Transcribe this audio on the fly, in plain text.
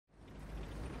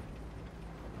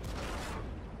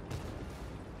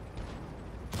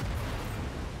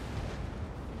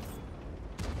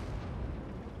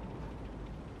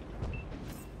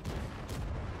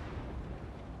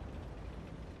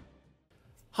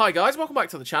Hi guys, welcome back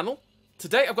to the channel.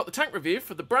 Today I've got the tank review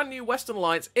for the brand new Western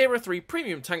Alliance Era 3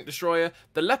 Premium Tank Destroyer,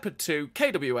 the Leopard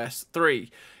KWS II.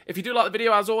 If you do like the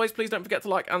video, as always, please don't forget to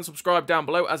like and subscribe down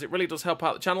below, as it really does help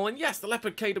out the channel. And yes, the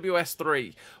Leopard KWS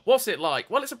III. What's it like?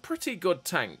 Well, it's a pretty good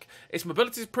tank. Its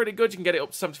mobility is pretty good. You can get it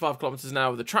up to 75 kilometers an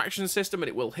hour with the traction system and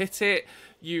it will hit it.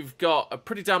 You've got a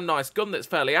pretty damn nice gun that's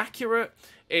fairly accurate.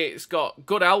 It's got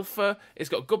good alpha. It's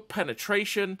got good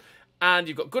penetration. And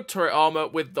you've got good turret armour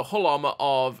with the hull armour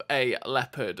of a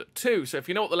Leopard 2. So if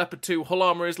you know what the Leopard 2 hull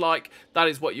armour is like, that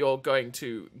is what you're going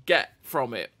to get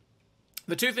from it.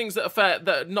 The two things that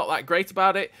are not that great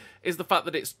about it is the fact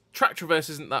that its track traverse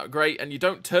isn't that great and you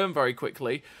don't turn very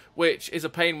quickly, which is a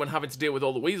pain when having to deal with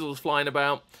all the weasels flying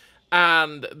about.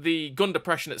 And the gun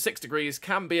depression at 6 degrees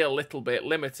can be a little bit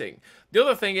limiting. The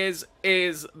other thing is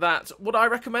that, would I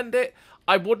recommend it?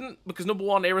 I wouldn't, because number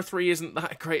one, Era 3 isn't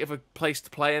that great of a place to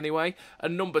play anyway.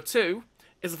 And number two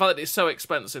is the fact that it's so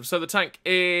expensive. So the tank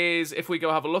is, if we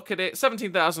go have a look at it,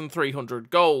 17,300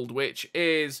 gold, which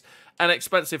is an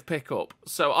expensive pickup.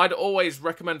 So I'd always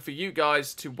recommend for you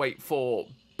guys to wait for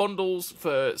bundles,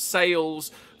 for sales,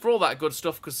 for all that good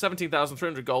stuff, because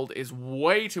 17,300 gold is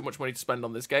way too much money to spend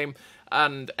on this game,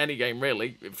 and any game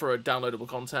really, for downloadable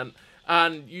content.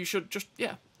 And you should just,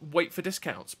 yeah, wait for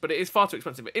discounts, but it is far too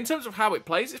expensive. In terms of how it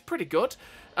plays, it's pretty good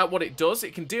at what it does.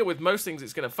 It can deal with most things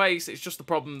it's going to face. It's just the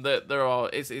problem that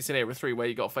it's in Era 3 where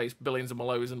you got to face billions of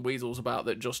Mallows and Weasels about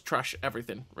that just trash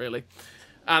everything, really.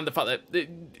 And the fact that,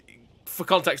 for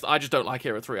context, I just don't like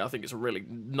Era 3. I think it's a really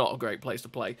not a great place to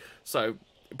play, so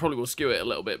it probably will skew it a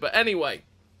little bit. But anyway,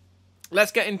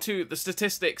 let's get into the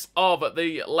statistics of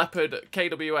the Leopard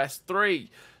KWS III.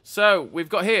 So, we've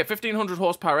got here 1,500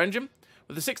 horsepower engine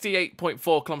with a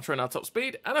 68.4 km/h top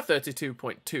speed and a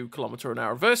 32.2 km/h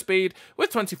reverse speed with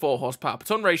 24 horsepower per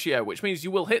ton ratio, which means you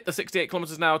will hit the 68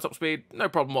 km/h top speed, no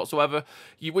problem whatsoever,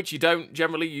 which you don't.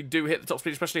 Generally, you do hit the top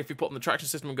speed, especially if you put on the traction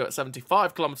system and go at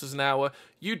 75 km/h,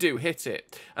 you do hit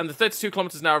it. And the 32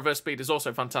 km/h reverse speed is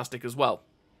also fantastic as well.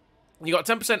 You got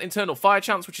 10% internal fire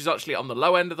chance, which is actually on the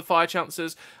low end of the fire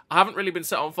chances. I haven't really been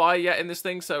set on fire yet in this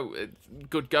thing, so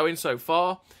good going so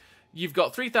far. You've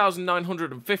got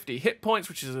 3,950 hit points,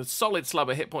 which is a solid slab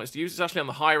of hit points to use. It's actually on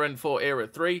the higher end for Era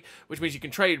 3, which means you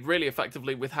can trade really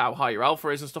effectively with how high your alpha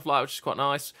is and stuff like that, which is quite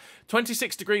nice.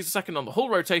 26 degrees a second on the hull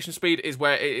rotation speed is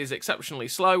where it is exceptionally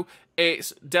slow.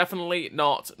 It's definitely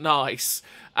not nice,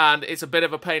 and it's a bit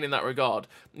of a pain in that regard.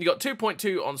 You got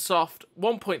 2.2 on soft,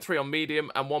 1.3 on medium,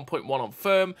 and 1.1 on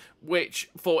firm, which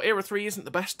for Era 3 isn't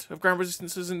the best of ground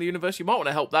resistances in the universe. You might want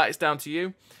to help that. It's down to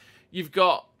you. You've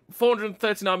got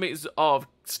 439 meters of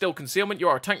still concealment. You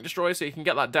are a tank destroyer, so you can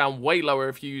get that down way lower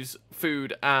if you use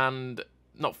smoke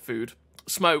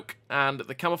and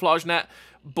the camouflage net,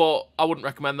 but I wouldn't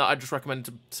recommend that. I'd just recommend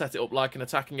to set it up like an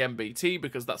attacking MBT,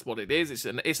 because that's what it is. It's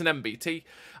an MBT.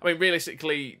 I mean,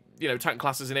 realistically, you know, tank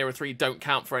classes in Era 3 don't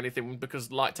count for anything,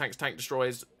 because light tanks, tank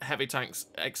destroyers, heavy tanks,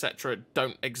 etc.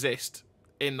 don't exist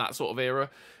in that sort of era.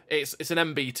 It's an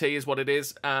MBT is what it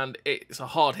is, and it's a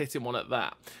hard-hitting one at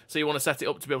that. So you want to set it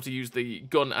up to be able to use the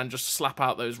gun and just slap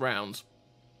out those rounds.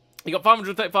 You got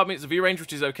 535 meters of view range,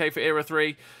 which is okay for Era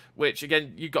 3, which,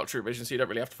 again, you got true vision, so you don't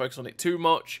really have to focus on it too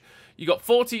much. You got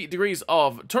 40 degrees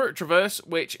of turret traverse,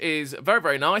 which is very,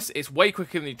 very nice. It's way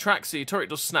quicker than the track, so your turret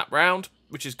does snap round,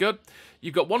 which is good.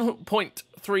 You've got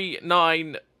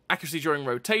 1.39 accuracy during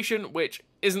rotation, which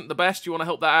isn't the best. You want to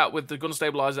help that out with the gun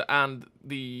stabilizer and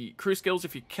the crew skills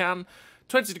if you can.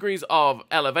 20 degrees of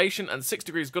elevation and 6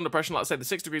 degrees gun depression. Like I said, the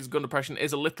 6 degrees of gun depression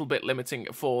is a little bit limiting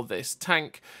for this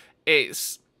tank.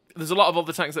 There's a lot of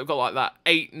other tanks that have got like that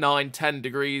 8, 9, 10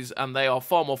 degrees, and they are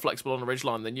far more flexible on the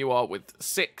ridgeline than you are with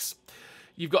 6.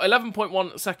 You've got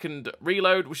 11.1 second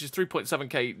reload, which is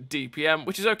 3.7k DPM,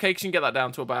 which is okay because you can get that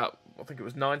down to about, I think it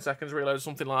was 9 seconds reload,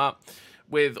 something like that.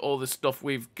 With all the stuff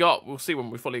we've got, we'll see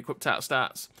when we're fully equipped out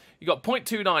stats. You got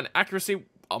 0.29 accuracy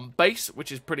on base,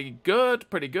 which is pretty good,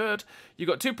 You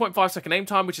got 2.5 second aim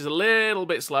time, which is a little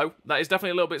bit slow. That is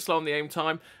definitely a little bit slow on the aim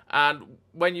time, and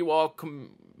when you are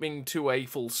coming to a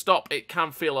full stop, it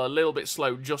can feel a little bit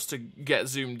slow just to get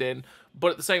zoomed in,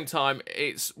 but at the same time,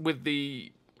 it's with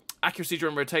the accuracy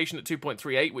during rotation at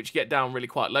 2.38, which you get down really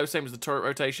quite low, same as the turret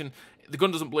rotation. The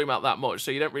gun doesn't bloom out that much,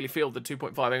 so you don't really feel the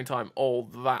 2.5 aim time all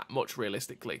that much,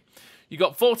 realistically. You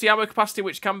got 40 ammo capacity,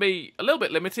 which can be a little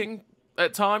bit limiting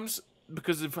at times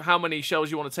because of how many shells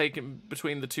you want to take in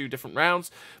between the two different rounds.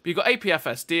 But you've got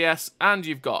APFS DS, and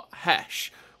you've got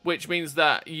HESH, which means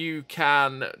that you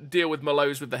can deal with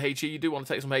Mallows with the HE. You do want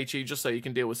to take some HE just so you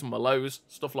can deal with some Mallows,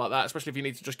 stuff like that, especially if you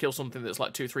need to just kill something that's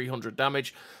like 200-300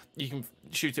 damage. You can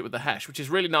shoot it with the HESH, which is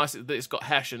really nice that it's got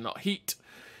HESH and not heat.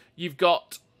 You've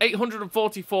got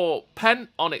 844 pen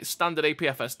on its standard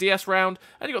APFS DS round,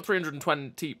 and you've got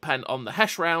 320 pen on the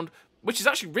HESH round, which is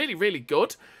actually really, really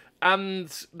good.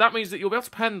 And that means that you'll be able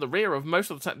to pen the rear of most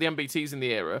of the MBTs in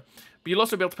the era, but you'll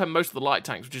also be able to pen most of the light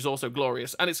tanks, which is also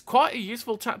glorious. And it's quite a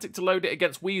useful tactic to load it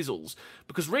against weasels,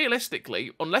 because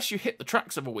realistically, unless you hit the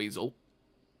tracks of a weasel,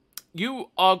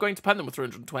 you are going to pen them with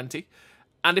 320,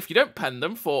 and if you don't pen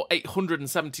them for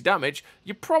 870 damage,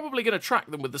 you're probably going to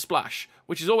track them with the splash,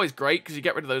 which is always great because you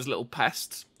get rid of those little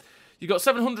pests. You've got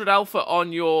 700 alpha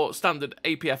on your standard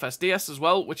APFS DS as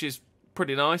well, which is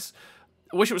pretty nice.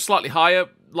 I wish it was slightly higher,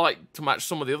 like to match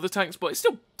some of the other tanks, but it's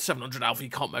still 700 alpha. You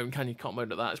can't moan, can you? Can't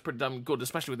moan at that. It's pretty damn good,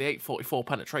 especially with the 844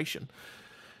 penetration.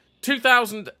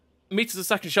 2,000 meters a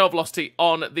second shell velocity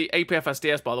on the APFS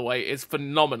DS, by the way, is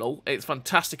phenomenal. It's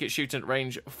fantastic at shooting at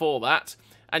range for that.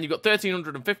 And you've got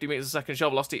 1,350 meters a second shell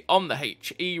velocity on the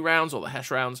HE rounds, or the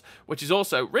HESH rounds, which is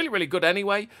also really, really good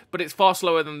anyway, but it's far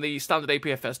slower than the standard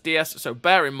APFS DS, so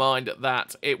bear in mind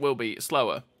that it will be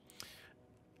slower.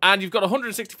 And you've got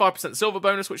 165% silver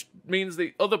bonus, which means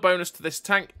the other bonus to this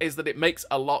tank is that it makes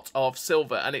a lot of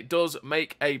silver, and it does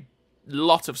make a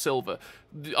lot of silver.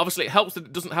 Obviously, it helps that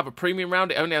it doesn't have a premium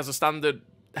round. It only has a standard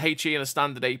HE and a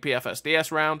standard APFS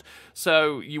DS round,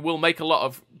 so you will make a lot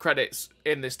of credits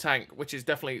in this tank, which is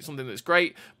definitely something that's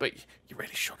great, but you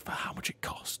really should for how much it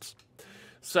costs.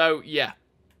 So, yeah.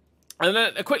 And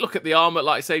then a quick look at the armor,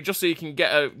 like I say, just so you can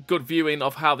get a good viewing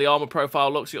of how the armor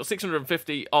profile looks. You've got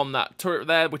 650 on that turret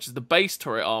there, which is the base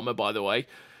turret armor, by the way,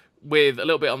 with a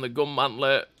little bit on the gun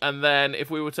mantler. And then if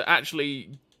we were to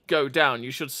actually go down, you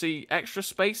should see extra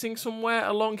spacing somewhere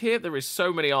along here. There is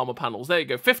so many armor panels. There you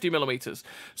go, 50 millimeters.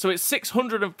 So it's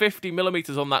 650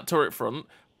 millimeters on that turret front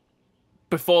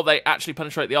before they actually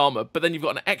penetrate the armor, but then you've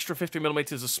got an extra 50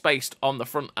 millimeters of spaced on the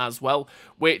front as well,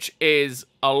 which is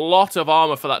a lot of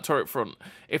armor for that turret front.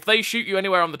 If they shoot you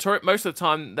anywhere on the turret, most of the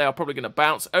time they are probably going to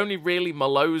bounce. Only really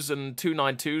Malos and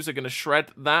 292s are going to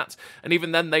shred that, and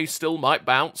even then they still might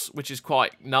bounce, which is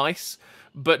quite nice.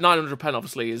 But 900 pen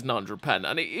obviously is 900 pen,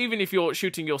 and even if you're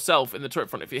shooting yourself in the turret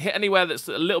front, if you hit anywhere that's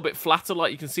a little bit flatter,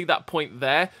 like you can see that point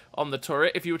there on the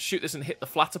turret, if you were to shoot this and hit the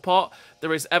flatter part,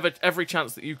 there is every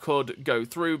chance that you could go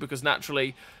through, because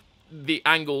naturally the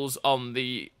angles on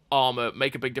the armor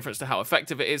make a big difference to how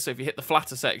effective it is. So if you hit the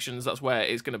flatter sections, that's where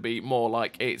it's going to be more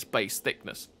like its base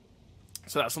thickness.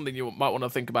 So that's something you might want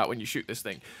to think about when you shoot this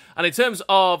thing. And in terms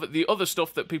of the other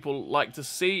stuff that people like to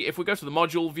see, if we go to the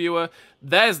module viewer,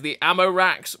 there's the ammo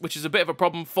racks, which is a bit of a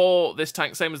problem for this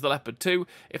tank, same as the Leopard 2.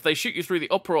 If they shoot you through the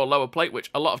upper or lower plate,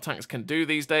 which a lot of tanks can do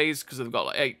these days, because they've got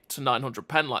like 800 to 900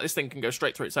 pen, like this thing can go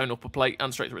straight through its own upper plate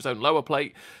and straight through its own lower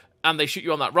plate, and they shoot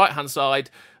you on that right-hand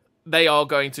side, they are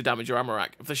going to damage your ammo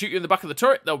rack. If they shoot you in the back of the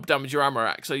turret, they'll damage your ammo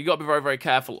rack. So you've got to be very, very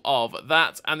careful of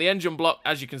that. And the engine block,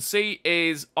 as you can see,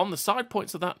 is on the side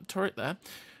points of that turret there.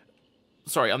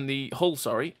 Sorry, on the hull,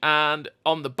 sorry. And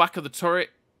on the back of the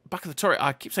turret,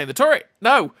 I keep saying the turret.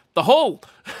 No, the hull.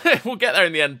 We'll get there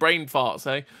in the end. Brain farts,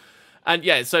 eh? And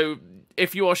yeah, so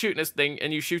if you are shooting this thing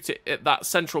and you shoot it at that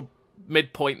central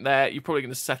midpoint there, you're probably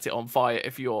going to set it on fire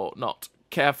if you're not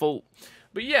careful.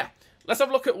 But yeah. Let's have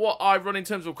a look at what I run in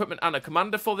terms of equipment and a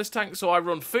commander for this tank. So I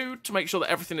run food to make sure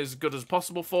that everything is as good as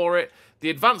possible for it.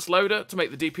 The advanced loader to make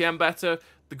the DPM better.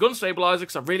 The gun stabilizer,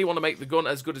 because I really want to make the gun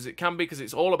as good as it can be, because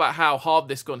it's all about how hard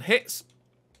this gun hits.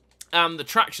 And the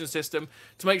traction system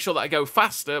to make sure that I go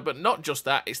faster, but not just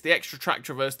that, it's the extra track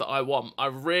traverse that I want. I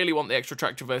really want the extra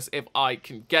track traverse if I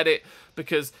can get it,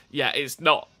 because, yeah, it's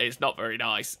not very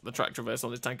nice. The track traverse on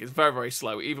this tank is very, very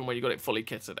slow, even when you got it fully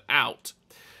kitted out.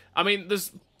 I mean,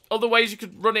 there's other ways you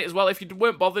could run it as well. If you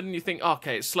weren't bothered and you think, oh,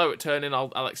 okay, it's slow at turning,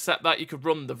 I'll accept that. You could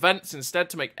run the vents instead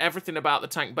to make everything about the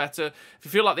tank better. If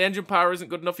you feel like the engine power isn't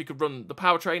good enough, you could run the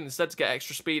powertrain instead to get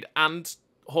extra speed and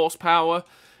horsepower.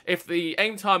 If the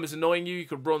aim time is annoying you, you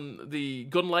could run the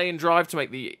gun lane drive to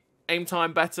make the aim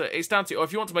time better. It's down to you. Or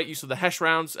if you want to make use of the HESH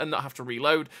rounds and not have to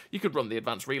reload, you could run the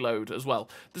advanced reload as well.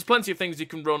 There's plenty of things you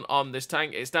can run on this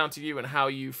tank. It's down to you and how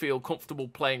you feel comfortable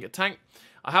playing a tank.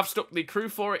 I have stuck the crew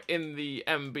for it in the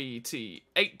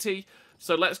MBT-80,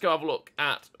 so let's go have a look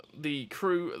at the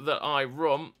crew that I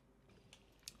run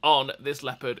on this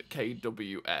Leopard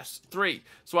KWS II.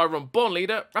 So I run Born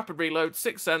Leader, Rapid Reload,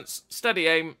 Sixth Sense, Steady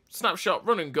Aim, Snapshot,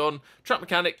 Run and Gun, Track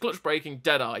Mechanic, Clutch Braking,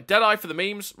 Deadeye. Deadeye for the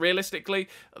memes, realistically.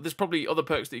 There's probably other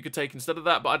perks that you could take instead of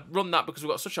that, but I'd run that because we've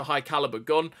got such a high caliber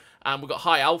gun, and we've got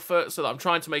high alpha, so that I'm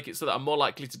trying to make it so that I'm more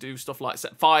likely to do stuff like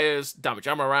set fires, damage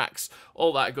ammo racks,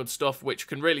 all that good stuff, which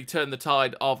can really turn the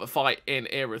tide of a fight in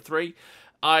Era 3.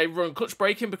 I run clutch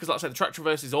braking because, like I said, the track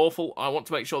traverse is awful. I want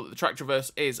to make sure that the track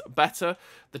traverse is better.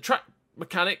 The track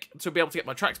mechanic to be able to get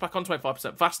my tracks back on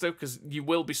 25% faster, because you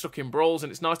will be stuck in brawls,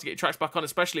 and it's nice to get your tracks back on,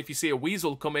 especially if you see a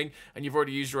weasel coming and you've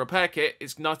already used your repair kit.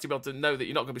 It's nice to be able to know that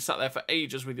you're not going to be sat there for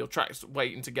ages with your tracks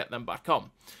waiting to get them back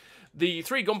on. The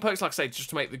 3 gun perks, like I say, just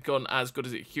to make the gun as good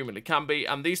as it humanly can be,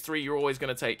 and these 3 you're always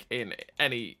going to take in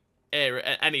any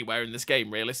area, anywhere in this game,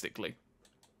 realistically.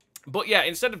 But yeah,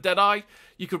 instead of Deadeye,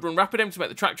 you could run Rapid Aim to make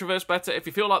the track traverse better. If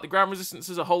you feel like the ground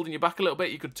resistances are holding you back a little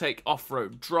bit, you could take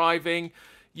off-road driving.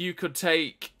 You could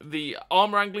take the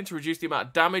armor angling to reduce the amount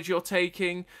of damage you're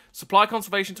taking. Supply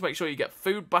conservation to make sure you get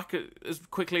food back as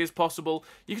quickly as possible.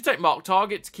 You could take mark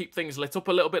target to keep things lit up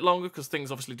a little bit longer, because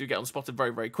things obviously do get unspotted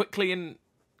very, very quickly in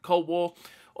Cold War.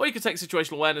 Or you could take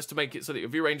situational awareness to make it so that your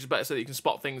view range is better, so that you can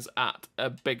spot things at a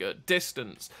bigger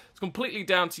distance. It's completely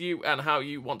down to you and how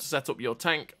you want to set up your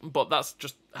tank, but that's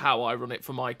just how I run it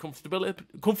for my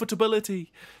comfortability.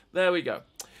 There we go.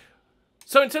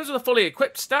 So in terms of the fully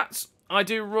equipped stats, I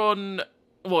do run,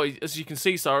 well, as you can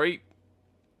see, sorry,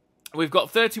 we've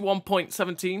got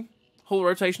 31.17 hull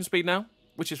rotation speed now,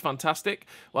 which is fantastic.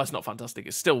 Well, it's not fantastic,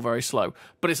 it's still very slow,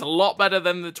 but it's a lot better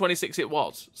than the 26 it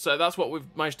was. So that's what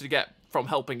we've managed to get from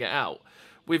helping it out.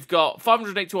 We've got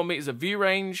 581 meters of view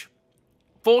range,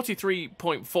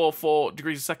 43.44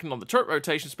 degrees a second on the turret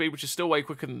rotation speed, which is still way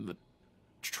quicker than the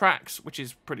tracks, which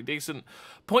is pretty decent.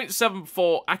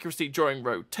 0.74 accuracy during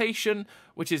rotation,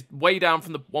 which is way down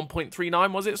from the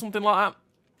 1.39, was it? Something like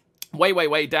that. Way, way,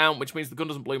 way down, which means the gun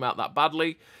doesn't bloom out that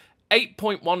badly.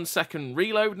 8.1 second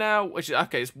reload now, which is,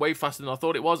 okay, it's way faster than I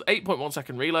thought it was. 8.1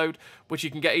 second reload, which you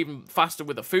can get even faster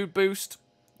with a food boost.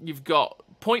 You've got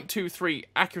 0.23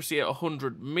 accuracy at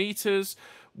 100 meters,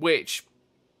 which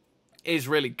is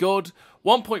really good.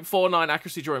 1.49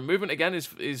 accuracy during movement, again,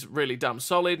 is really damn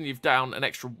solid, and you've down an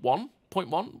extra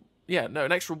 1.1. Yeah, no,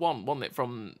 an extra 1, wasn't it,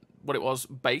 from what it was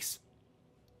base.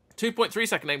 2.3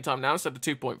 second aim time now instead of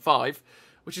 2.5,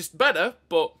 which is better,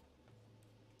 but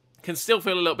can still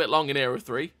feel a little bit long in Era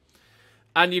 3.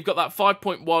 And you've got that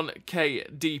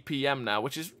 5.1k DPM now,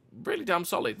 which is really damn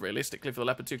solid, realistically, for the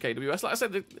Leopard 2 KWS. Like I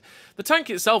said, the tank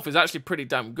itself is actually pretty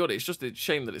damn good. It's just a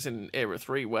shame that it's in Era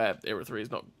 3, where Era 3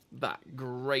 is not that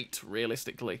great,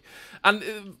 realistically.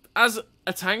 And as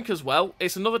a tank as well,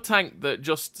 it's another tank that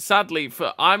just, sadly,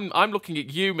 for I'm looking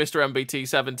at you, Mr.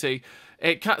 MBT-70,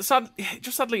 it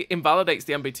just sadly invalidates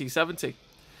the MBT-70.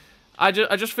 I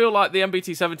just feel like the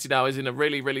MBT-70 now is in a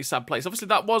really, really sad place. Obviously,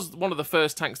 that was one of the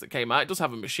first tanks that came out. It does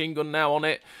have a machine gun now on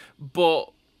it, but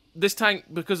this tank,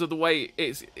 because of the way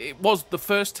it was the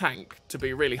first tank to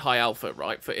be really high alpha,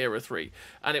 right, for Era 3,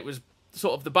 and it was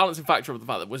sort of the balancing factor of the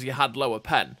fact that was you had lower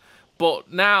pen.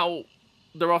 But now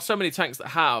there are so many tanks that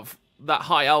have that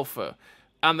high alpha,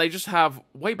 and they just have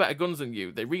way better guns than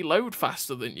you. They reload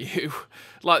faster than you.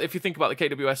 Like, if you think about the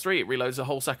KWS-3, it reloads a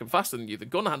whole second faster than you. The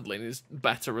gun handling is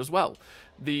better as well.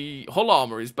 The hull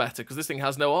armor is better, because this thing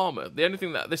has no armor. The only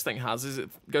thing that this thing has is it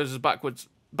goes as backwards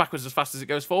as fast as it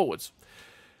goes forwards.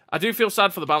 I do feel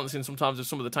sad for the balancing sometimes of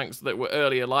some of the tanks that were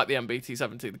earlier, like the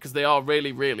MBT-70, because they are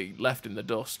really, really left in the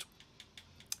dust.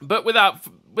 But without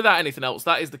anything else,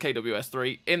 that is the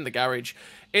KWS-3 in the garage.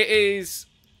 It is,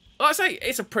 like I say,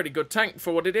 it's a pretty good tank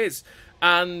for what it is.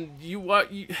 And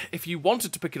if you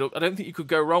wanted to pick it up, I don't think you could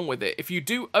go wrong with it. If you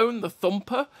do own the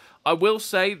Thumper, I will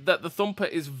say that the Thumper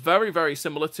is very, very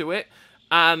similar to it.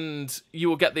 And you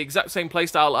will get the exact same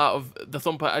playstyle out of the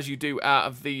Thumper as you do out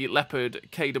of the Leopard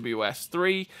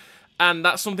KWS-3. And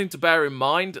that's something to bear in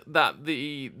mind, that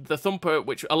the Thumper,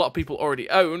 which a lot of people already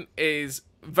own, is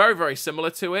very, very similar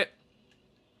to it.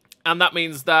 And that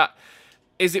means that,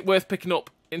 is it worth picking up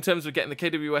in terms of getting the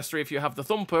KWS-3 if you have the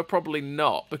Thumper? Probably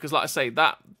not, because like I say,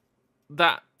 that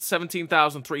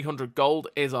 17,300 gold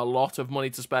is a lot of money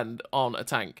to spend on a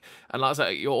tank. And like I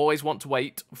say, you always want to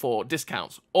wait for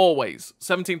discounts. Always.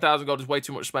 17,000 gold is way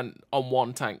too much spent on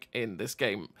one tank in this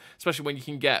game, especially when you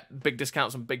can get big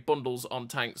discounts and big bundles on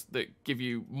tanks that give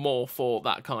you more for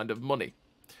that kind of money.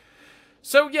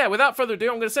 So yeah, without further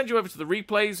ado, I'm going to send you over to the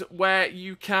replays where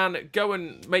you can go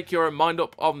and make your own mind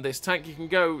up on this tank. You can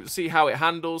go see how it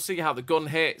handles, see how the gun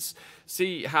hits,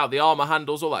 see how the armor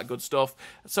handles, all that good stuff.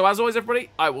 So as always, everybody,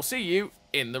 I will see you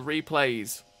in the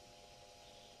replays.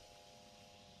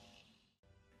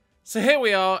 So here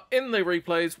we are in the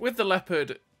replays with the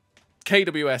Leopard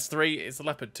KWS-3. It's the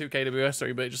Leopard 2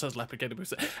 KWS-3, but it just says Leopard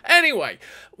KWS-3. Anyway,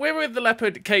 we're with the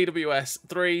Leopard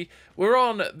KWS-3. We're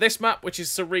on this map, which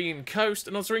is Serene Coast.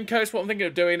 And on Serene Coast, what I'm thinking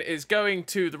of doing is going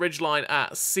to the ridgeline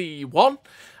at C1.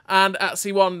 And at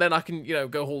C1, then I can, you know,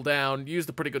 go hull down, use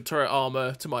the pretty good turret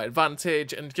armor to my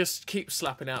advantage, and just keep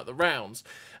slapping out the rounds.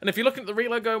 And if you're looking at the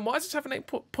reload going, why is it having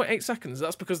 8.8 seconds?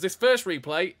 That's because this first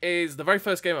replay is the very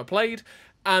first game I played,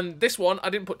 and this one, I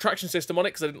didn't put traction system on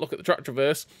it because I didn't look at the track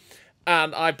traverse,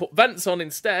 and I put vents on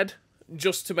instead,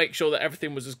 just to make sure that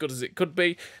everything was as good as it could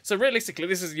be. So realistically,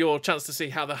 this is your chance to see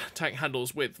how the tank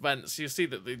handles with vents. You see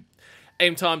that the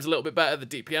aim time's a little bit better, the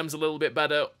DPM's a little bit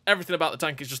better, everything about the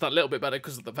tank is just that little bit better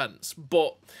because of the vents.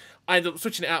 But I ended up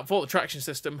switching it out for the traction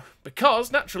system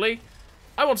because, naturally,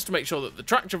 I wanted to make sure that the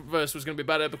track traverse was going to be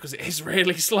better because it is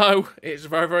really slow. It's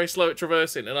very, very slow at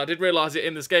traversing, and I did realise it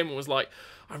in this game and was like,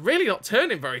 I'm really not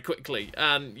turning very quickly,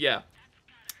 and yeah.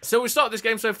 So we started this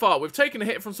game so far. We've taken a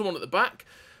hit from someone at the back,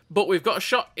 but we've got a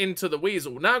shot into the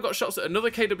Weasel. Now I've got shots at another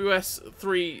KWS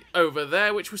 3 over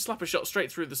there, which we slap a shot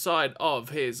straight through the side of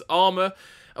his armour.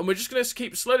 And we're just going to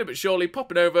keep slowly but surely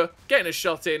popping over, getting a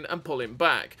shot in, and pulling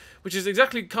back. Which is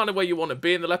exactly kind of where you want to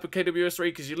be in the Leopard KWS 3,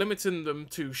 because you're limiting them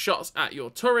to shots at your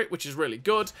turret, which is really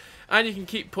good. And you can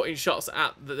keep putting shots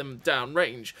at them down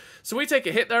range. So we take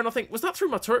a hit there, and I think, was that through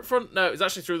my turret front? No, it was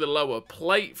actually through the lower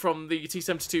plate from the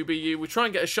T-72BU. We try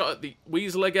and get a shot at the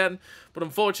Weasel again, but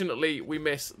unfortunately, we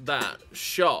miss that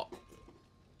shot.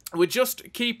 We're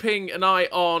just keeping an eye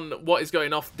on what is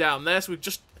going off down there, so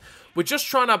we're just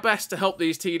trying our best to help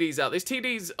these TDs out. These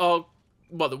TDs are,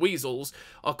 well, the Weasels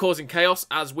are causing chaos,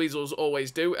 as Weasels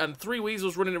always do, and 3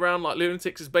 Weasels running around like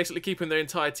lunatics is basically keeping their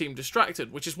entire team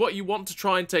distracted, which is what you want to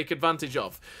try and take advantage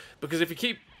of. Because if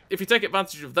you take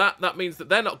advantage of that, that means that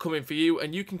they're not coming for you,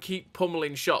 and you can keep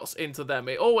pummeling shots into them.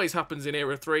 It always happens in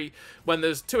Era 3, when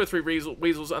there's 2 or 3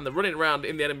 Weasels and they're running around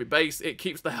in the enemy base, it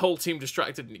keeps the whole team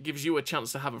distracted, and it gives you a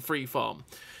chance to have a free farm.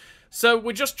 So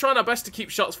we're just trying our best to keep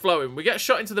shots flowing. We get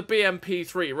shot into the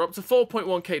BMP3. We're up to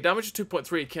 4.1k damage,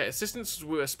 2.3k assistance.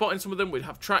 We were spotting some of them. We'd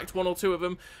have tracked 1 or 2 of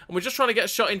them. And we're just trying to get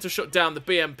shot in to shut down the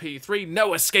BMP3.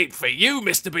 No escape for you,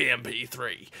 Mr.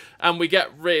 BMP3. And we get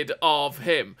rid of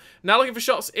him. Now looking for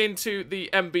shots into the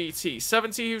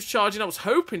MBT-70 who's charging. I was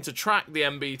hoping to track the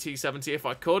MBT-70 if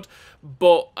I could,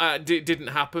 but it didn't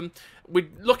happen. We're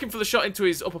looking for the shot into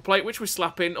his upper plate, which we're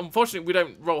slapping. Unfortunately, we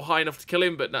don't roll high enough to kill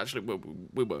him, but naturally,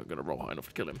 we weren't going to roll high enough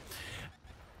to kill him.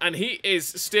 And he is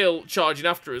still charging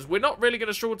after us. We're not really going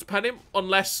to struggle to pen him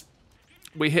unless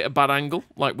we hit a bad angle,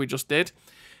 like we just did.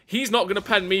 He's not going to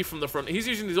pen me from the front. He's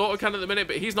using his autocannon at the minute,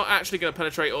 but he's not actually going to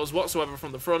penetrate us whatsoever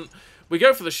from the front. We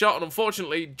go for the shot, and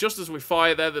unfortunately, just as we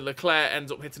fire there, the Leclerc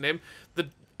ends up hitting him. The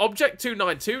Object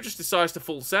 292 just decides to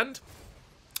full send,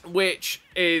 which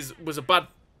was a bad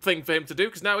thing for him to do,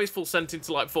 because now he's full sent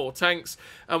into like 4 tanks,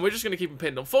 and we're just going to keep him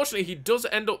pinned. Unfortunately, he does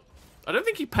end up, I don't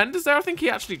think he penned us there, I think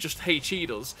he actually just HE'd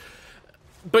us,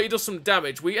 but he does some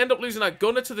damage. We end up losing our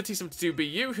gunner to the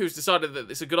T-72BU, who's decided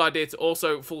that it's a good idea to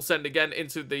also full send again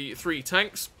into the 3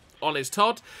 tanks on his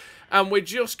Todd, and we're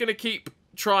just going to keep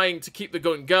trying to keep the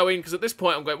gun going, because at this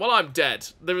point I'm going, well, I'm dead.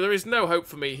 There is no hope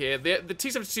for me here. The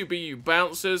T-72BU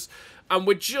bounces, and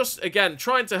we're just, again,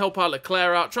 trying to help our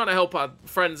Leclerc out, trying to help our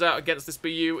friends out against this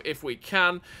BU if we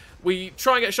can. We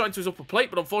try and get shot into his upper plate,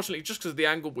 but unfortunately, just because of the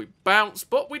angle, we bounce,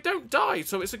 but we don't die,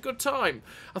 so it's a good time.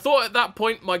 I thought at that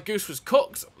point my goose was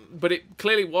cooked, but it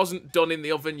clearly wasn't done in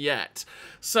the oven yet.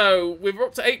 So we're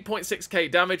up to 8.6k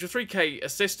damage with 3k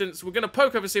assistance. We're going to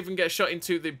poke over, see if we can get a shot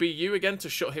into the BU again to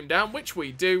shut him down, which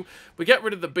we do. We get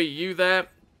rid of the BU there.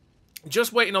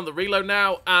 Just waiting on the reload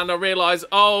now, and I realise,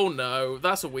 oh no,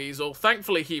 that's a Weasel.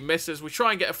 Thankfully, he misses. We try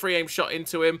and get a free aim shot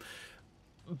into him,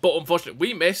 but unfortunately,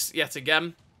 we miss yet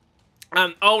again.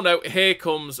 And, oh no, here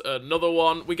comes another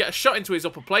one. We get a shot into his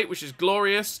upper plate, which is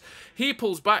glorious. He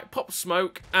pulls back, pops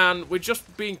smoke, and we're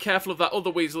just being careful of that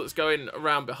other Weasel that's going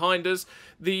around behind us.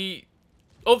 The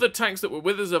other tanks that were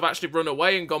with us have actually run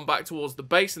away and gone back towards the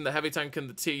base in the heavy tank and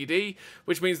the TD,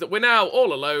 which means that we're now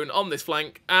all alone on this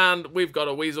flank, and we've got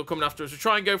a Weasel coming after us. We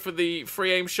try and go for the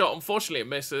free aim shot. Unfortunately, it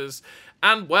misses.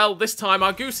 And, well, this time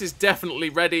our goose is definitely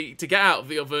ready to get out of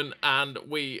the oven, and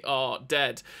we are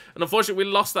dead. And unfortunately,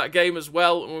 we lost that game as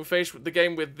well, and we finished the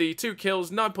game with the 2 kills,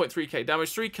 9.3k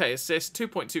damage, 3k assist,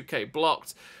 2.2k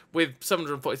blocked, with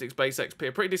 746 base XP.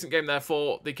 A pretty decent game there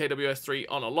for the KWS 3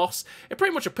 on a loss. It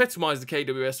pretty much epitomised the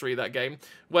KWS 3, that game,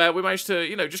 where we managed to,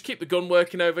 you know, just keep the gun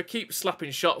working over, keep slapping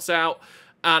shots out,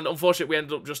 and unfortunately, we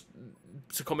ended up just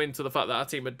succumbing to the fact that our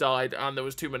team had died, and there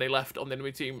was too many left on the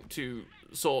enemy team to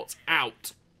sort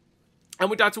out. And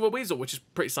we died to a Weasel, which is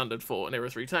pretty standard for an Era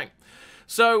 3 tank.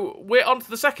 So we're on to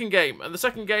the second game, and the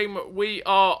second game we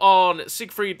are on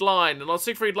Siegfried Line, and on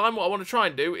Siegfried Line what I want to try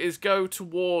and do is go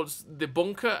towards the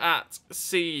bunker at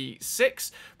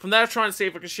C6. From there try and see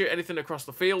if I can shoot anything across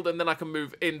the field, and then I can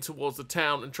move in towards the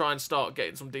town and try and start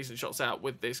getting some decent shots out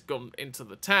with this gun into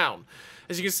the town.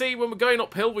 As you can see, when we're going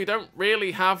uphill we don't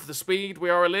really have the speed. We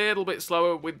are a little bit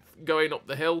slower with going up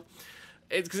the hill.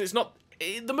 It's because it's not...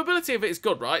 The mobility of it is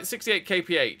good, right? 68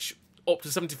 kph. Up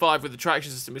to 75 with the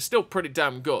traction system is still pretty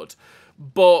damn good,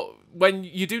 but when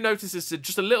you do notice it's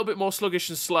just a little bit more sluggish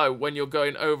and slow when you're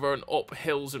going over and up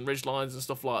hills and ridge lines and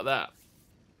stuff like that.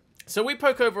 So we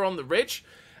poke over on the ridge,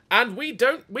 and we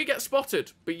get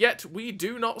spotted, but yet we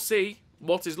do not see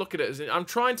what is looking at us. I'm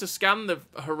trying to scan the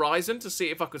horizon to see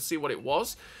if I could see what it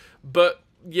was, but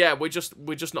yeah, we're just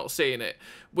not seeing it.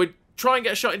 We're try and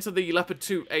get a shot into the Leopard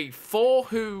 2A4,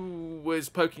 who was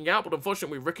poking out, but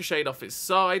unfortunately we ricocheted off his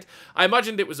side. I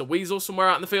imagined it was a weasel somewhere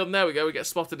out in the field, and there we go, we get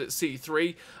spotted at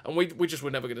C3, and we just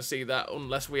were never going to see that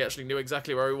unless we actually knew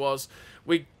exactly where he was.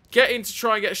 We get in to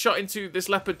try and get a shot into this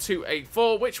Leopard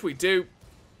 2A4, which we do,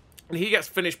 and he gets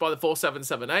finished by the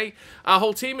 477A. Our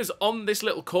whole team is on this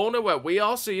little corner where we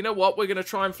are, so you know what? We're going to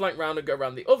try and flank round and go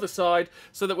around the other side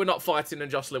so that we're not fighting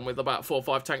and jostling with about 4 or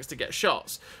 5 tanks to get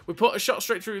shots. We put a shot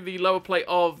straight through the lower plate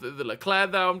of the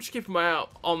Leclerc there. I'm just keeping my eye out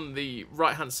on the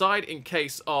right-hand side in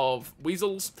case of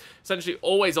weasels. Essentially,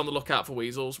 always on the lookout for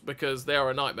weasels because they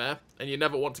are a nightmare and you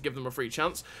never want to give them a free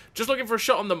chance. Just looking for a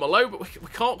shot on the Malo, but we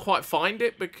can't quite find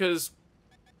it because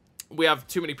we have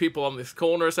too many people on this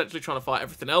corner, essentially trying to fight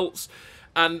everything else.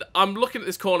 And I'm looking at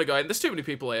this corner going, there's too many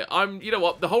people here. You know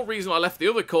what, the whole reason I left the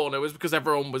other corner was because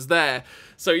everyone was there.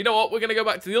 So you know what, we're going to go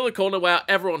back to the other corner where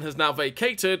everyone has now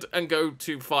vacated and go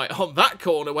to fight on that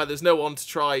corner where there's no one to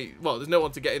try, well, there's no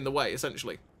one to get in the way,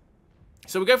 essentially.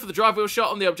 So we go for the drive wheel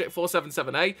shot on the Object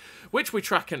 477A, which we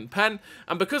track and pen,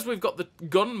 and because we've got the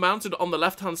gun mounted on the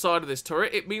left-hand side of this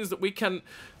turret, it means that we can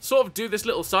sort of do this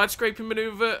little side-scraping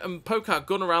maneuver and poke our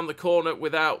gun around the corner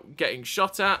without getting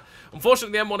shot at.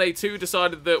 Unfortunately, the M1A2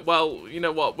 decided that, well, you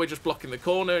know what, we're just blocking the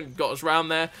corner and got us round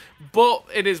there, but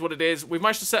it is what it is. We've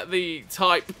managed to set the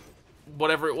Type,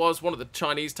 whatever it was, one of the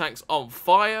Chinese tanks on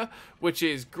fire, which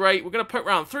is great. We're going to poke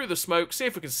around through the smoke, see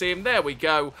if we can see him. There we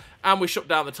go. And we shut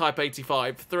down the Type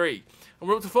 85-3. And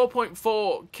we're up to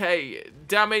 4.4k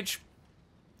damage.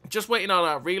 Just waiting on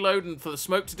our reload and for the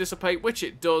smoke to dissipate, which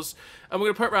it does. And we're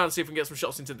going to poke around and see if we can get some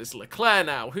shots into this Leclerc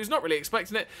now, who's not really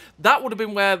expecting it. That would have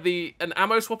been where an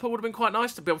ammo swapper would have been quite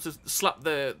nice, to be able to slap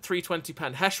the 320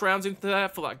 pen Hesh rounds into there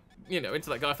for that, you know, into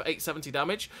that guy for 870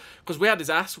 damage. Because we had his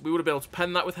ass, we would have been able to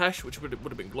pen that with Hesh, which would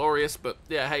have been glorious. But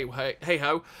yeah, hey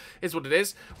ho, is what it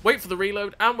is. Wait for the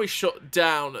reload, and we shut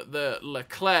down the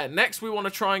Leclerc. Next, we want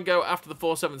to try and go after the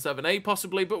 477A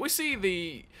possibly, but we see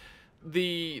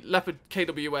the Leopard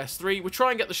KWS II. We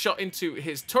try and get the shot into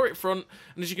his turret front,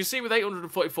 and as you can see with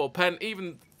 844 pen,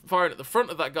 even firing at the front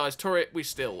of that guy's turret, we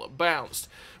still bounced.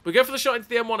 We go for the shot into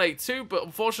the M1A2, but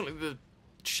unfortunately the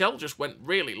shell just went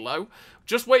really low.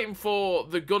 Just waiting for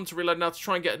the gun to reload now to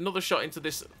try and get another shot into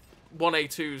this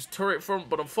 1A2's turret front,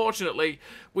 but unfortunately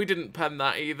we didn't pen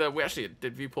that either. We actually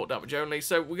did viewport damage only,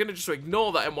 so we're going to just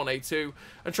ignore that M1A2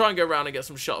 and try and go around and get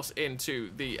some shots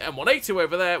into the M1A2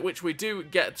 over there, which we do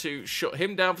get to shut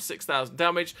him down for 6,000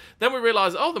 damage. Then we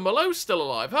realise, oh, the Malo's still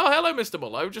alive. Oh, hello, Mr.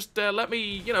 Malo. Just let me,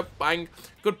 you know, bang,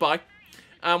 goodbye.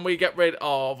 And we get rid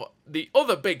of the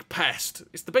other big pest.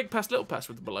 It's the big pest, little pest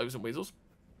with the Malos and weasels.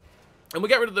 And we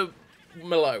get rid of the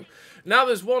Malo. Now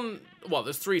there's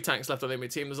there's 3 tanks left on the enemy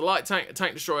team. There's a light tank, a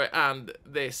tank destroyer, and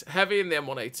this heavy in the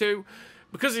M1A2.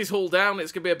 Because he's hull down,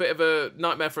 it's going to be a bit of a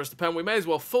nightmare for us to pen. We may as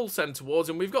well full send towards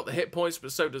him. We've got the hit points,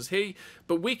 but so does he.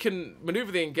 But we can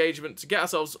maneuver the engagement to get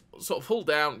ourselves sort of hull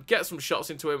down, get some shots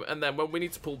into him, and then when we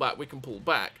need to pull back, we can pull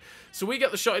back. So we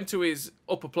get the shot into his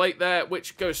upper plate there,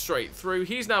 which goes straight through.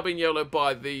 He's now being YOLO'd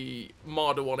by the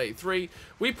Marder 183.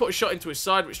 We put a shot into his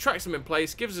side, which tracks him in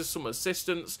place, gives us some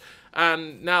assistance,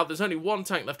 and now there's only 1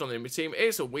 tank left on the enemy team.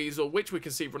 It's a Weasel, which we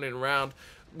can see running around.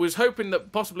 Was hoping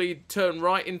that possibly he'd turn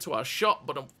right into our shot,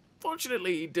 but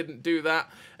unfortunately he didn't do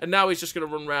that, and now he's just going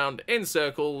to run around in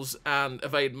circles and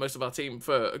evade most of our team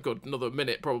for a good another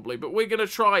minute probably. But we're going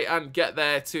to try and get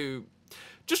there to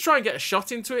just try and get a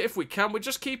shot into it if we can. We're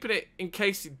just keeping it in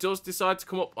case he does decide to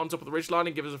come up on top of the ridgeline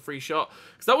and give us a free shot,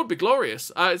 because that would be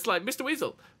glorious. It's like, Mr.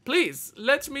 Weasel, please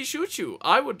let me shoot you.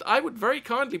 I would very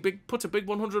kindly put a big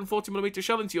 140mm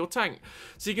shell into your tank.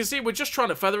 So you can see we're just trying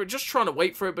to feather it, just trying to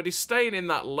wait for it, but he's staying in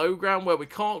that low ground where we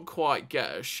can't quite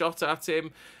get a shot at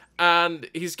him. and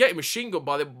he's getting machine gunned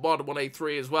by the Marder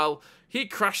 1A3 as well. He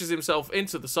crashes himself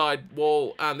into the side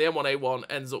wall, and the M1A1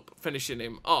 ends up finishing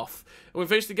him off. And we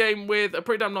finished the game with a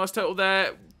pretty damn nice total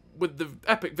there, with the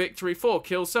epic victory, 4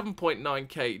 kills,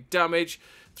 7.9k damage,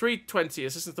 320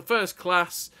 assists, the first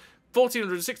class,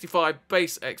 1465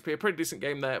 base XP, a pretty decent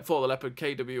game there for the Leopard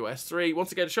KWS II.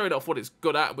 Once again, showing off what it's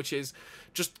good at, which is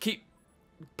just keep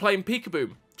playing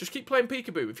peekaboo. Just keep playing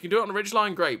peekaboo. If you can do it on a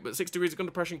ridgeline, great, but 6 degrees of gun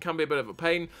depression can be a bit of a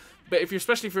pain. But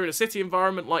especially if you're in a city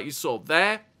environment like you saw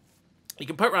there, you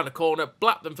can poke around a corner,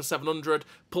 blap them for 700,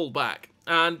 pull back.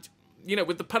 And, you know,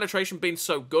 with the penetration being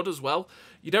so good as well,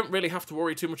 you don't really have to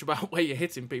worry too much about where you're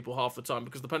hitting people half the time,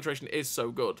 because the penetration is so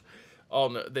good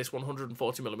on this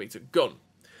 140mm gun.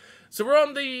 So we're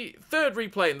on the third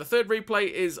replay, and the third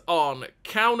replay is on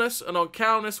Kaunas, and on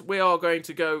Kaunas we are going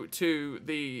to go to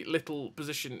the little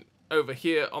position over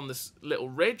here on this little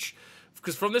ridge,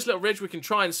 because from this little ridge we can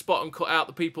try and spot and cut out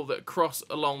the people that cross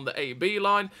along the AB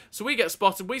line. So we get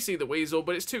spotted, we see the weasel,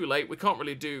 but it's too late, we can't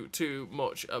really do too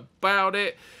much about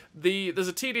it. There's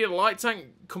a TD and a light tank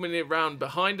coming around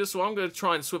behind us, so I'm going to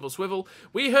try and swivel.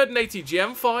 We heard an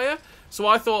ATGM fire, so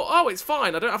I thought, oh, it's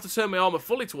fine, I don't have to turn my armor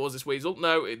fully towards this weasel.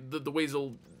 No, the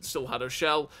weasel still had a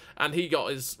shell, and he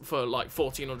got his for like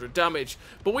 1400 damage.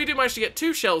 But we do manage to get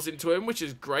 2 shells into him, which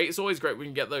is great. It's always great when we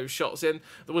can get those shots in.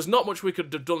 There was not much we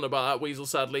could have done about that weasel,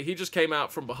 sadly. He just came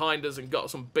out from behind us and got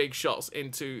some big shots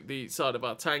into the side of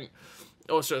our tank.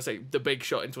 Or should I say, the big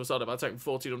shot into a side of our tank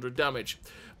for 1400 damage.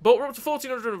 But we're up to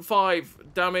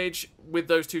 1405 damage with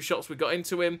those 2 shots we got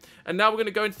into him. And now we're going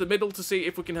to go into the middle to see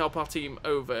if we can help our team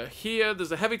over here.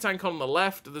 There's a heavy tank on the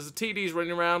left, there's a TDs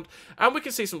running around, and we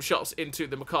can see some shots into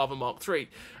the Makarov Mark III.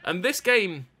 And this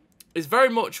game is very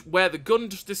much where the gun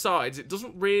just decides it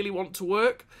doesn't really want to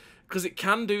work, because it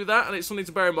can do that, and it's something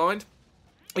to bear in mind.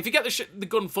 If you get the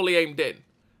gun fully aimed in,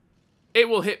 it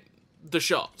will hit the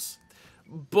shots.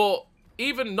 But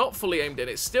even not fully aimed in,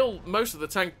 it's still, most of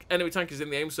the enemy tank is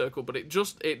in the aim circle, but it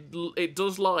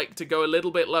does like to go a little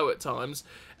bit low at times,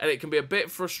 and it can be a bit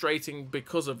frustrating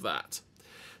because of that.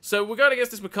 So we're going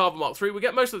against this Makarov Mark III. We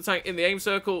get most of the tank in the aim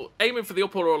circle, aiming for the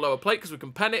upper or lower plate because we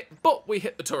can pen it, but we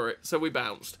hit the turret, so we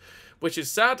bounced, which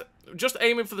is sad. Just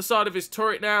aiming for the side of his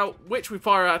turret now, which we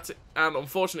fire at, and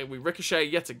unfortunately we ricochet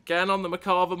yet again on the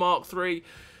Makarov Mark III.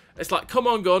 It's like, come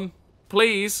on gun,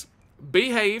 please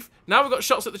behave. Now we've got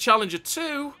shots at the Challenger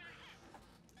 2.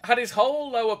 Had his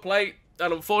whole lower plate,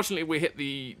 and unfortunately we hit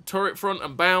the turret front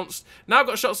and bounced. Now I've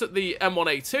got shots at the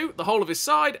M1A2, the whole of his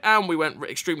side, and we went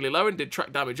extremely low and did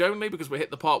track damage only because we hit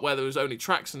the part where there was only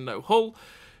tracks and no hull.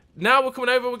 Now we're coming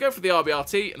over, we'll go for the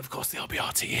RBRT, and of course the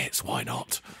RBRT hits, why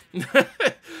not?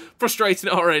 Frustrating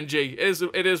RNG,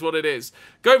 it is what it is.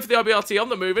 Going for the RBRT on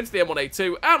the move into the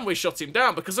M1A2, and we shot him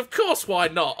down, because of course, why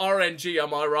not? RNG,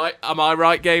 am I right? Am I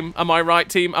right, game? Am I right,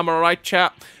 team? Am I right,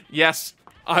 chat? Yes,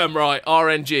 I am right,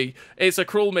 RNG. It's a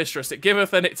cruel mistress, it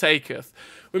giveth and it taketh.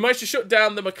 We managed to shut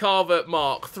down the Makarov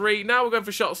Mark III. Now we're going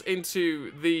for shots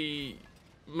into the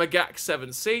Magak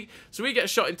 7C, so we get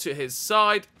shot into his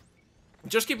side.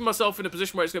 Just keeping myself in a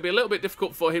position where it's going to be a little bit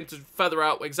difficult for him to feather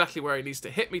out exactly where he needs to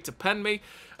hit me to pen me.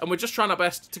 And we're just trying our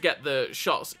best to get the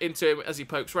shots into him as he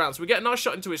pokes around. So we get a nice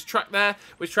shot into his track there,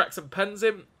 which tracks and pens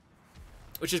him,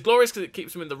 which is glorious because it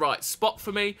keeps him in the right spot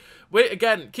for me. We're,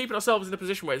 again, keeping ourselves in a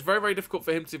position where it's very, very difficult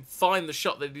for him to find the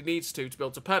shot that he needs to be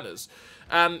able to pen us.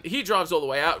 And he drives all the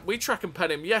way out. We track and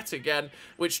pen him yet again,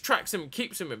 which tracks him and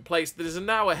keeps him in place. There's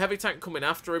now a heavy tank coming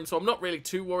after him, so I'm not really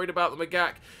too worried about the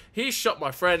Magak. He's shot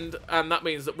my friend, and that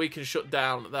means that we can shut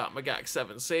down that Magak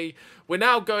 7C. We're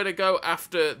now going to go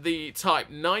after the Type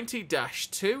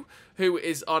 90-2, who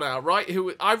is on our right,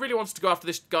 who I really wanted to go after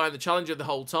this guy in the Challenger the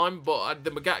whole time, but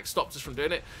the Magak stopped us from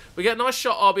doing it. We get a nice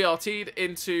shot RBRT'd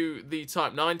into the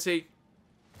Type 90.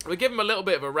 We give him a little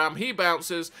bit of a ram. He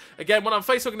bounces. Again, when I'm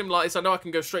face-hugging him like this, I know I can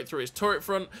go straight through his turret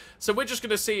front. So we're just going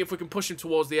to see if we can push him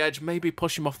towards the edge. Maybe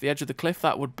push him off the edge of the cliff.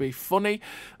 That would be funny.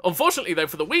 Unfortunately, though,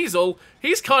 for the weasel,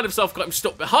 he's kind of got him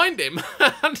stuck behind him.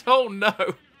 And oh,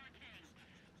 no.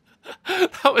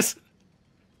 That was...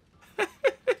 that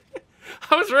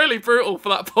was really brutal for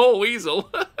that poor weasel.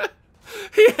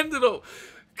 He ended up...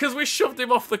 because we shoved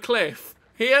him off the cliff,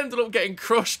 he ended up getting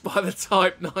crushed by the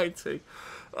Type 90.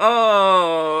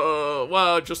 Oh,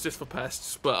 well, justice for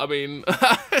pests, but I mean,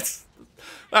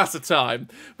 that's a time.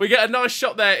 We get a nice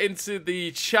shot there into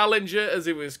the Challenger as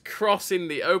he was crossing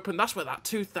the open. That's where that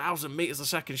 2,000 meters a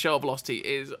second shell velocity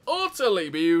is utterly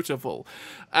beautiful.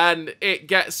 And it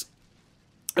gets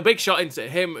a big shot into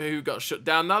him, who got shut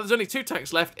down. Now there's only 2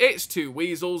 tanks left. It's 2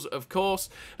 weasels, of course.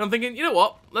 And I'm thinking, you know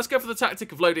what? Let's go for the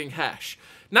tactic of loading Hesh.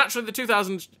 Naturally, the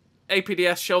 2,000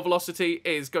 APDS shell velocity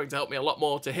is going to help me a lot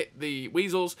more to hit the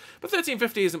weasels, but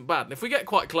 1350 isn't bad. And if we get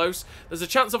quite close, there's a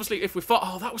chance, obviously, if we fought...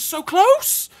 Oh, that was so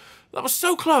close! That was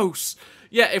so close!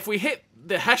 Yeah, if we hit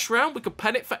the Hesh round, we could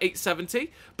pen it for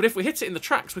 870, but if we hit it in the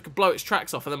tracks, we could blow its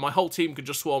tracks off, and then my whole team could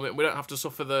just swarm it, and we don't have to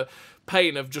suffer the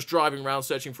pain of just driving around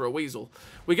searching for a weasel.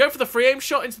 We go for the free aim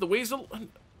shot into the weasel, and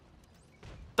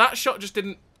that shot just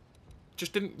didn't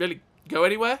really go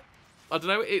anywhere. I don't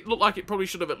know, it looked like it probably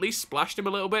should have at least splashed him a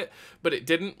little bit, but it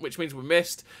didn't, which means we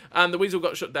missed, and the weasel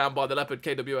got shut down by the Leopard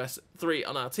KWS II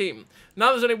on our team.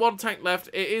 Now there's only one tank left.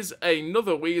 It is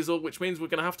another weasel, which means we're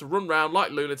going to have to run around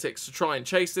like lunatics to try and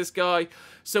chase this guy.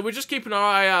 So we're just keeping our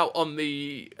eye out on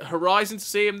the horizon to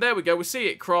see him. There we go, we see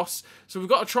it cross. So we've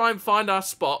got to try and find our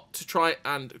spot to try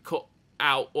and cut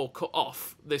out or cut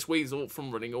off this weasel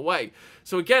from running away.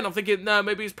 So again, I'm thinking, no,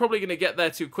 maybe he's probably going to get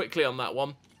there too quickly on that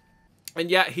one. And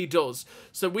yet he does.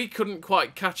 So we couldn't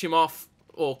quite catch him off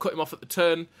or cut him off at the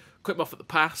turn, cut him off at the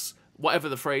pass, whatever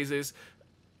the phrase is.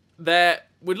 We're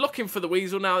looking for the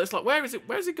weasel now. It's like, where is it?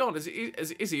 Where's he gone? Is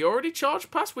he already charged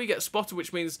past? We get spotted,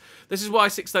 which means... This is why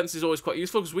Sixth Sense is always quite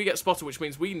useful, because we get spotted, which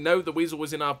means we know the weasel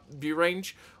was in our view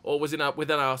range or was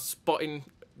within our spotting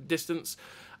distance.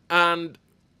 And...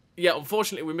 yeah,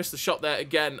 unfortunately, we missed the shot there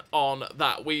again on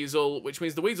that weasel, which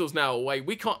means the weasel's now away.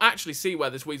 We can't actually see where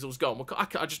this weasel's gone. I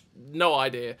just no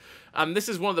idea. And this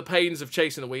is one of the pains of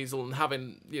chasing a weasel and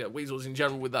having, you know, weasels in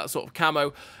general with that sort of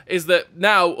camo, is that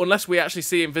now, unless we actually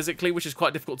see him physically, which is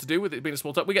quite difficult to do with it being a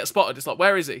small type, we get spotted. It's like,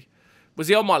 where is he? Was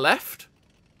he on my left?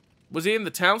 Was he in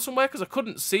the town somewhere? Because I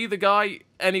couldn't see the guy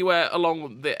anywhere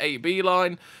along the AB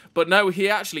line. But no, he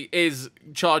actually is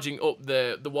charging up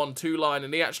the 1-2 line,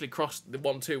 and he actually crossed the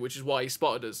 1-2, which is why he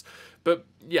spotted us. But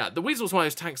yeah, the weasel's one of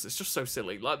those tanks that's just so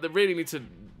silly. Like, they really need to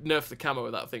nerf the camo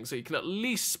with that thing so you can at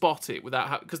least spot it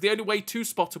without... Because the only way to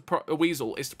spot a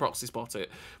weasel is to proxy spot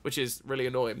it, which is really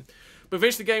annoying. But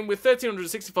finished the game with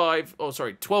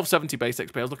 1270 base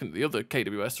XP. I was looking at the other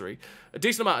KWS III. A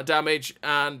decent amount of damage,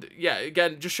 and yeah,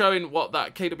 again, just showing what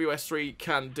that KWS III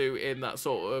can do in that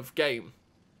sort of game.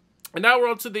 And now we're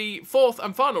on to the fourth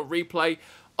and final replay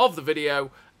of the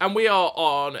video, and we are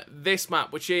on this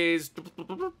map, which is...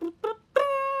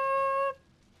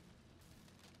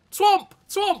 Swamp!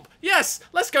 Swamp! Yes!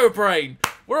 Let's go, Brain!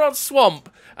 We're on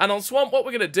Swamp. And on Swamp, what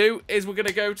we're going to do is we're going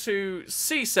to go to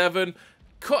C7,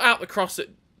 cut out the cross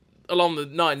along the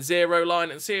 9-0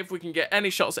 line, and see if we can get any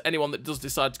shots at anyone that does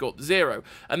decide to go up the 0.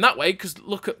 And that way, because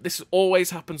look, at this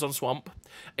always happens on Swamp.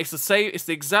 It's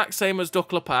the exact same as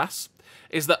Duckler Pass,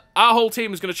 is that our whole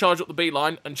team is going to charge up the B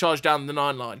line and charge down the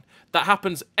 9 line. That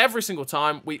happens every single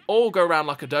time. We all go around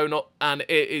like a donut, and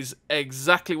it is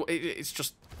exactly what... It's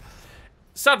just...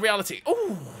 sad reality.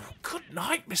 Oh, good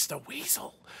night, Mr.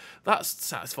 Weasel. That's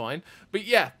satisfying. But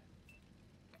yeah,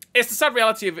 it's the sad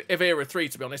reality of Era 3,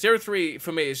 to be honest. Era 3,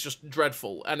 for me, is just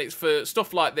dreadful, and it's for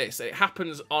stuff like this. It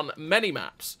happens on many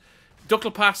maps.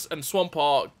 Duckler Pass and Swamp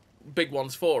are big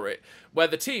ones for it, where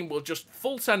the team will just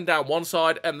full send down one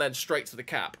side and then straight to the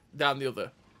cap, down the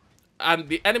other. And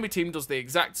the enemy team does the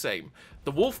exact same.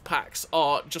 The wolf packs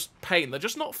are just pain. They're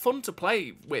just not fun to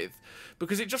play with,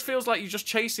 because it just feels like you're just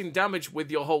chasing damage with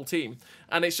your whole team,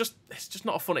 and it's just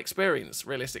not a fun experience,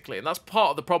 realistically. And that's part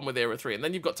of the problem with Era 3. And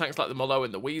then you've got tanks like the Malo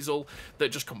and the Weasel that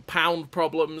just compound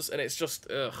problems, and it's just,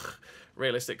 ugh,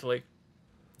 realistically.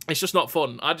 It's just not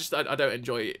fun. I don't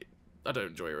enjoy it. I don't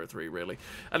enjoy Era 3, really.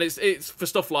 And it's for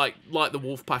stuff like the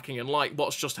wolf packing and like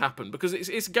what's just happened, because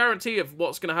it's a guarantee of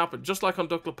what's going to happen, just like on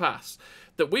Duckler Pass,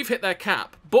 that we've hit their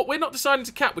cap, but we're not deciding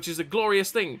to cap, which is a glorious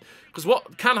thing, because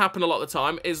what can happen a lot of the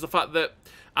time is the fact that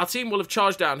our team will have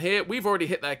charged down here, we've already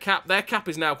hit their cap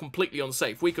is now completely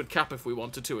unsafe. We could cap if we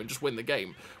wanted to and just win the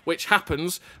game, which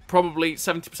happens probably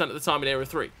 70% of the time in Era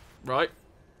 3, right?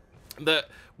 That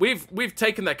we've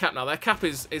taken their cap now. Their cap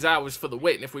is ours for the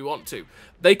win if we want to.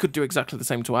 They could do exactly the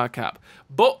same to our cap.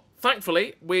 But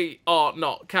thankfully, we are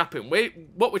not capping.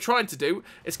 What we're trying to do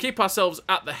is keep ourselves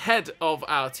at the head of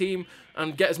our team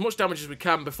and get as much damage as we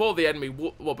can before the enemy,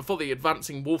 before the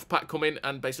advancing wolf pack come in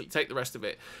and basically take the rest of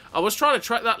it. I was trying to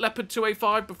track that Leopard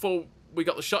 2A5 before we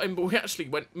got the shot in, but we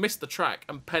actually missed the track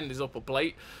and penned his upper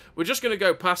plate. We're just going to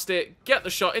go past it, get the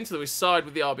shot into his side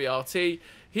with the RBRT.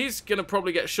 He's going to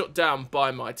probably get shut down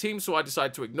by my team, so I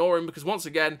decided to ignore him, because once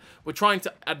again, we're trying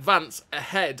to advance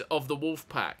ahead of the wolf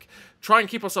pack. Try and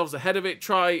keep ourselves ahead of it,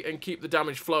 try and keep the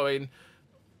damage flowing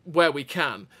where we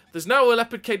can. There's now a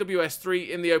Leopard KWS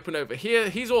III in the open over here.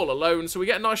 He's all alone, so we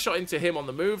get a nice shot into him on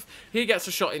the move. He gets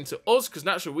a shot into us, because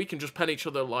naturally we can just pen each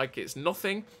other like it's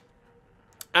nothing.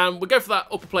 And we go for that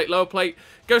upper plate, lower plate,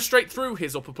 go straight through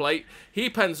his upper plate. He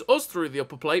pens us through the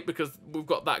upper plate because we've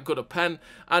got that good a pen.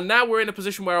 And now we're in a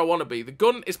position where I want to be. The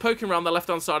gun is poking around the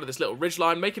left-hand side of this little ridge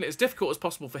line, making it as difficult as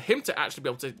possible for him to actually be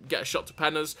able to get a shot to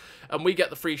pen us. And we get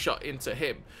the free shot into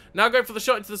him. Now going for the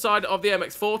shot into the side of the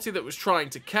MX-40 that was trying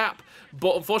to cap.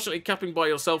 But unfortunately, capping by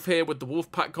yourself here with the wolf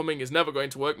pack coming is never going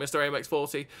to work, Mr.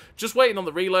 MX-40. Just waiting on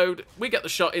the reload. We get the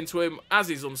shot into him as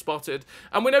he's unspotted.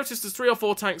 And we notice there's 3 or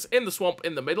 4 tanks in the swamp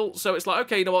in the middle, so it's like,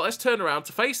 okay, you know what, let's turn around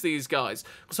to face these guys,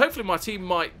 because hopefully my team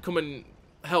might come and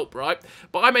help, right?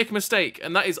 But I make a mistake,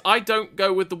 and that is I don't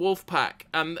go with the wolf pack.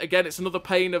 And again, it's another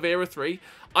pain of Era 3.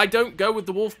 I don't go with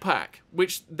the wolf pack,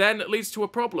 which then leads to a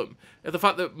problem. The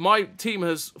fact that my team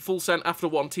has full sent after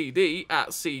 1 TD at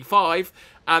C5,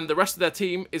 and the rest of their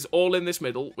team is all in this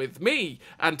middle with me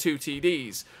and 2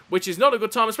 TDs, which is not a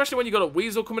good time, especially when you've got a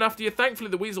weasel coming after you. Thankfully,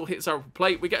 the weasel hits our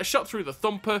plate. We get a shot through the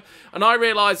thumper, and I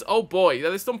realise, oh boy,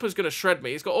 this thumper's going to shred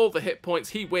me. He's got all the hit points.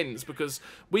 He wins because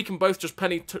we can both just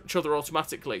pen each other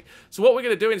automatically. So what we're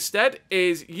going to do instead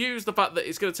is use the fact that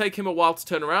it's going to take him a while to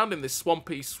turn around in this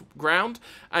swampy ground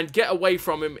and get away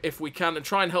from him if we can and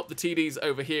try and help the TDs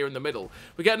over here in the middle.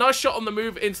 We get a nice shot on the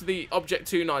move into the Object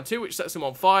 292, which sets him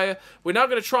on fire. We're now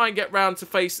going to try and get round to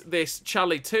face this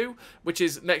Charlie 2, which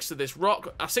is next to this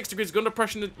rock. Our 6 degrees gun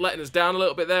depression letting us down a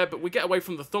little bit there, but we get away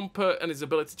from the thumper and his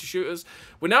ability to shoot us.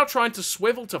 We're now trying to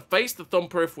swivel to face the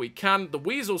thumper if we can. The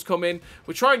weasels come in.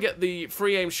 We try and get the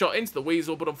free aim shot into the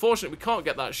weasel, but unfortunately we can't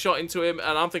get that shot into him,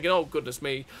 and I'm thinking, oh goodness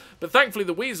me. But thankfully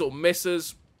the weasel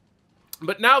misses.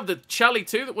 But now the Charlie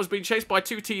 2 that was being chased by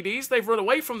 2 TDs, they've run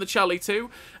away from the Charlie 2,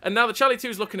 and now the Charlie 2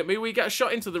 is looking at me. We get a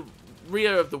shot into the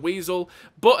rear of the weasel,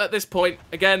 but at this point,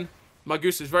 again, my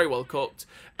goose is very well cooked,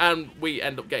 and we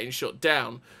end up getting shut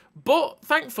down. But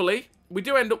thankfully, we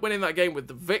do end up winning that game with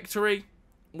the victory.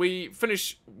 We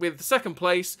finish with second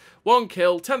place, 1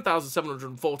 kill,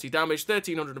 10,740 damage,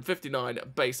 1,359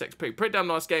 base XP. Pretty damn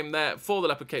nice game there for the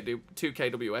Leopard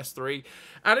KWS II,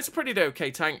 and it's a pretty okay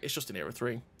tank. It's just an Era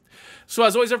 3. So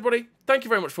as always, everybody, thank you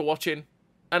very much for watching,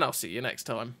 and I'll see you next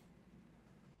time.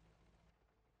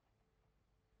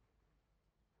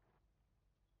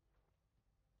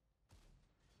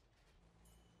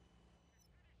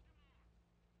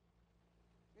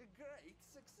 Great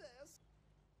success!